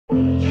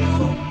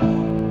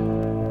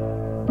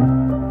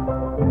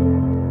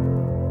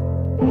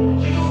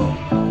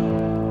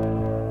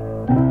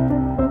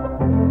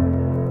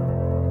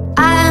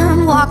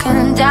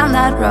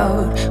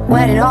road.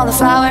 Where did all the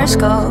flowers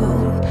go?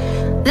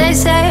 They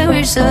say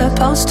we're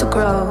supposed to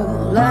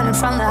grow, learning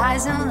from the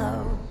highs and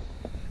lows.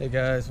 Hey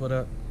guys, what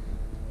up?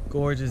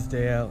 Gorgeous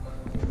day out.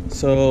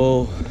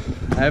 So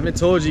I haven't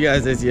told you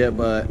guys this yet,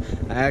 but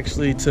I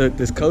actually took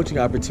this coaching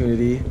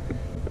opportunity,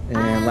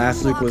 and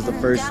last week was the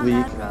first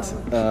week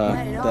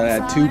that I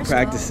had 2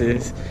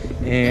 practices,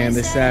 and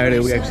this Saturday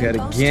we actually had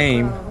a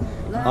game.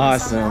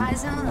 Awesome.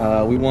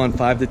 We won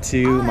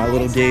 5-2. My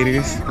little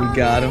Gators, we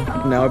got them.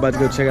 Now we're about to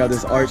go check out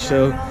this art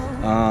show,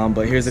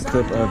 but here's a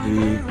clip of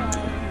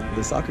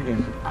the soccer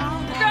game.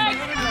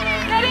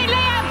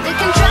 They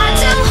can try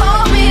to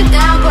hold me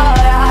down, but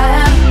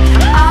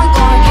I'm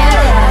gonna get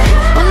it right.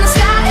 When the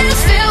sky is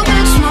filled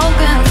with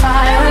smoke and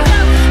fire,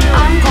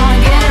 I'm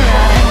gonna get it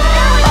right.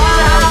 All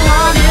I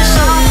want is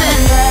something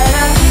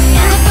better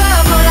in the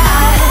purple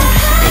light.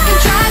 They can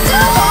try to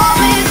hold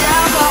me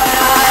down, but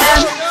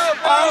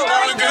I'm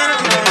gonna get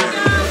it right.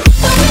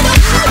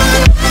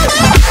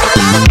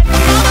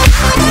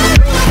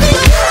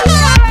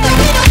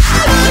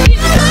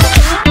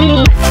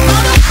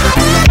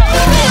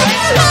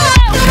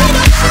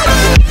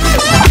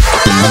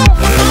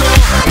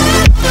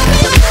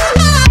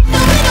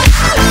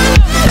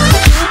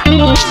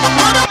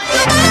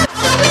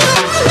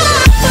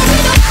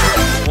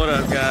 What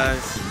up,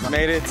 guys?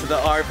 Made it to the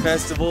art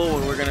festival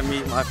where we're gonna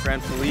meet my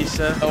friend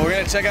Felicia. We're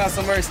gonna check out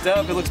some of her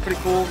stuff. It looks pretty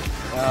cool.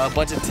 A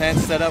bunch of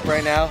tents set up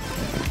right now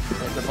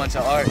with a bunch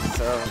of art,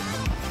 so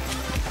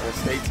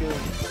stay tuned.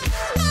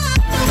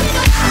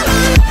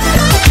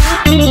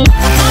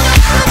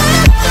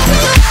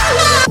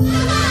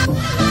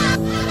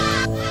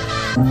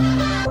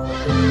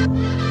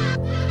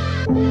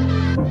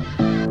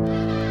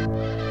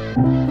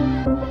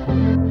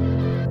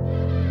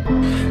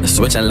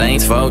 Switching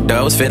lanes,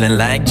 photos, feeling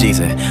like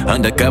Jesus.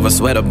 Undercover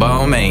sweater,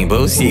 ball main,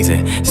 boots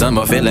easy.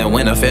 Summer feeling,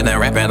 winter feeling,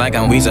 rapping like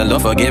I'm Weezer.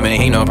 Lord forgive me,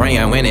 ain't no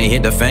praying when it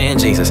hit the fan,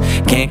 Jesus.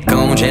 Can't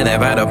come chilling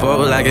by the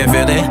pole, I can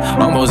feel it.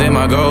 Almost in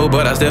my goal,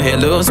 but I still hit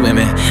loose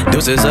swimming.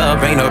 Deuces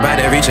up, ain't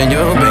nobody reaching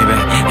you, baby.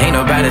 Ain't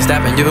nobody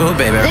stopping you,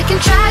 baby. They can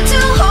try to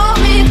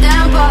hold me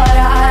down, but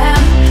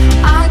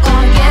I'm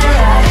gonna get it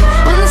right.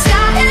 When the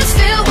sky is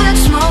filled with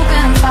smoke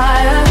and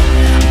fire,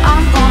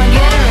 I'm gonna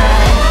get it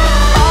right.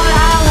 All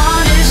I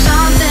want is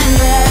something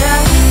better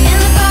in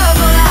the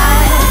purple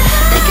light.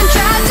 They can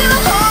try to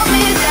hold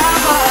me down,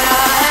 but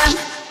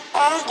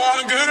I'm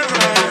gonna get it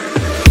right.